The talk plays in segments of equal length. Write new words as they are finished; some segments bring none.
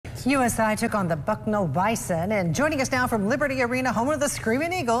USI took on the Bucknell Bison, and joining us now from Liberty Arena, home of the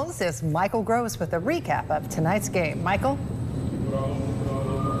Screaming Eagles, is Michael Gross with a recap of tonight's game. Michael?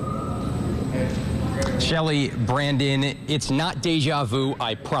 Shelly, Brandon, it's not deja vu,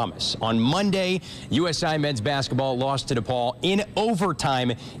 I promise. On Monday, USI men's basketball lost to DePaul in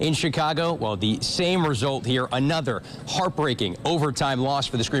overtime in Chicago. Well, the same result here, another heartbreaking overtime loss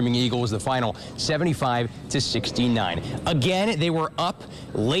for the Screaming Eagles, the final 75-69. Again, they were up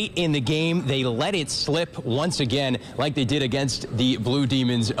late in the game. They let it slip once again like they did against the Blue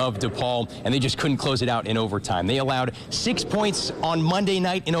Demons of DePaul, and they just couldn't close it out in overtime. They allowed 6 points on Monday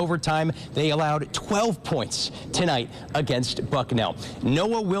night in overtime. They allowed 12 points tonight against Bucknell.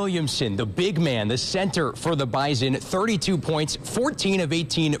 Noah Williamson, the big man, the center for the Bison, 32 points, 14 of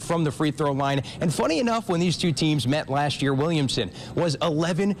 18 from the free throw line. And funny enough, when these two teams met last year, Williamson was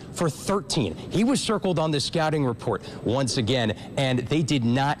 11 for 13. He was circled on the scouting report once again, and they did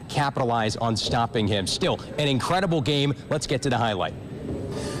not capitalize on stopping him. Still, an incredible game. Let's get to the highlight.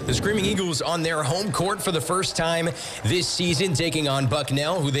 The Screaming Eagles on their home court for the first time this season, taking on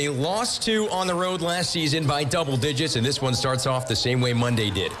Bucknell, who they lost to on the road last season by double digits, and this one starts off the same way Monday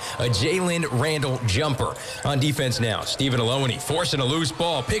did. A Jalen Randall jumper. On defense now, Stephen Aloni forcing a loose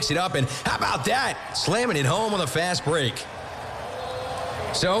ball, picks it up, and how about that? Slamming it home on a fast break.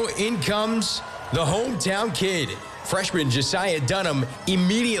 So in comes the hometown kid. Freshman Josiah Dunham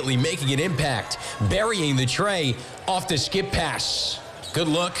immediately making an impact, burying the tray off the skip pass. Good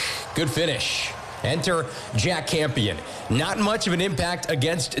look, good finish. Enter Jack Campion. Not much of an impact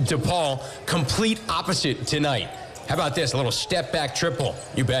against DePaul. Complete opposite tonight. How about this? A little step back triple.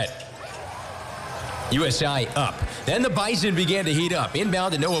 You bet. USI up. Then the Bison began to heat up.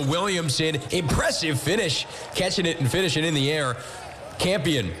 Inbound to Noah Williamson. Impressive finish. Catching it and finishing in the air.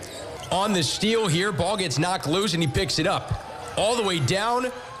 Campion on the steal here. Ball gets knocked loose and he picks it up. All the way down.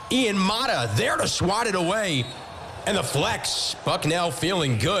 Ian Mata there to swat it away. And the flex. Bucknell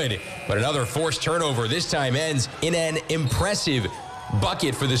feeling good. But another forced turnover. This time ends in an impressive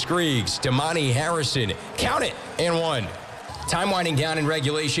bucket for the Screegs. Damani Harrison. Count it. And one. Time winding down in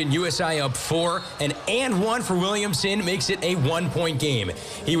regulation. USI up 4. And 1 for Williamson makes it a 1-point game.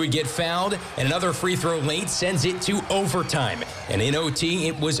 He would get fouled, and another free throw late sends it to overtime. And in OT,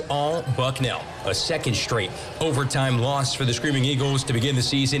 it was all Bucknell. A second straight overtime loss for the Screaming Eagles to begin the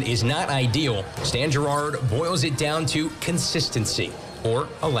season is not ideal. Stan Gerard boils it down to consistency, or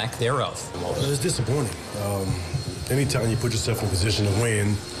a lack thereof. It's disappointing. Anytime you put yourself in a position to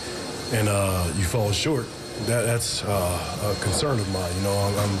win and you fall short, that's a concern of mine. You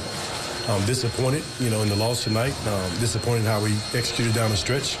know, I'm disappointed, you know, in the loss tonight. Disappointed how we executed down the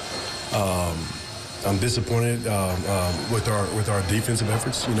stretch. I'm disappointed with our defensive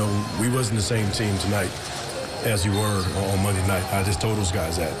efforts. You know, we wasn't the same team tonight as you were on Monday night. I just told those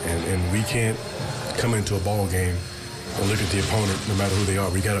guys that, and we can't come into a ball game and look at the opponent no matter who they are.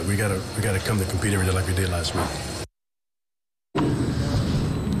 We gotta come to compete every day like we did last week.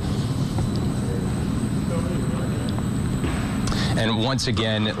 And once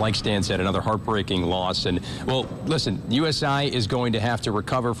again, like Stan said, another heartbreaking loss. And, well, listen, USI is going to have to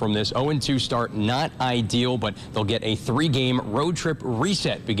recover from this 0-2 start. Not ideal, but they'll get a 3-game road trip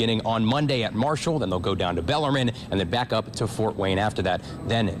reset beginning on Monday at Marshall. Then they'll go down to Bellarmine and then back up to Fort Wayne after that.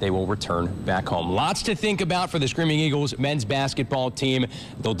 Then they will return back home. Lots to think about for the Screaming Eagles men's basketball team.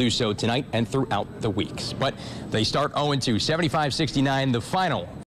 They'll do so tonight and throughout the weeks. But they start 0-2, 75-69, the final.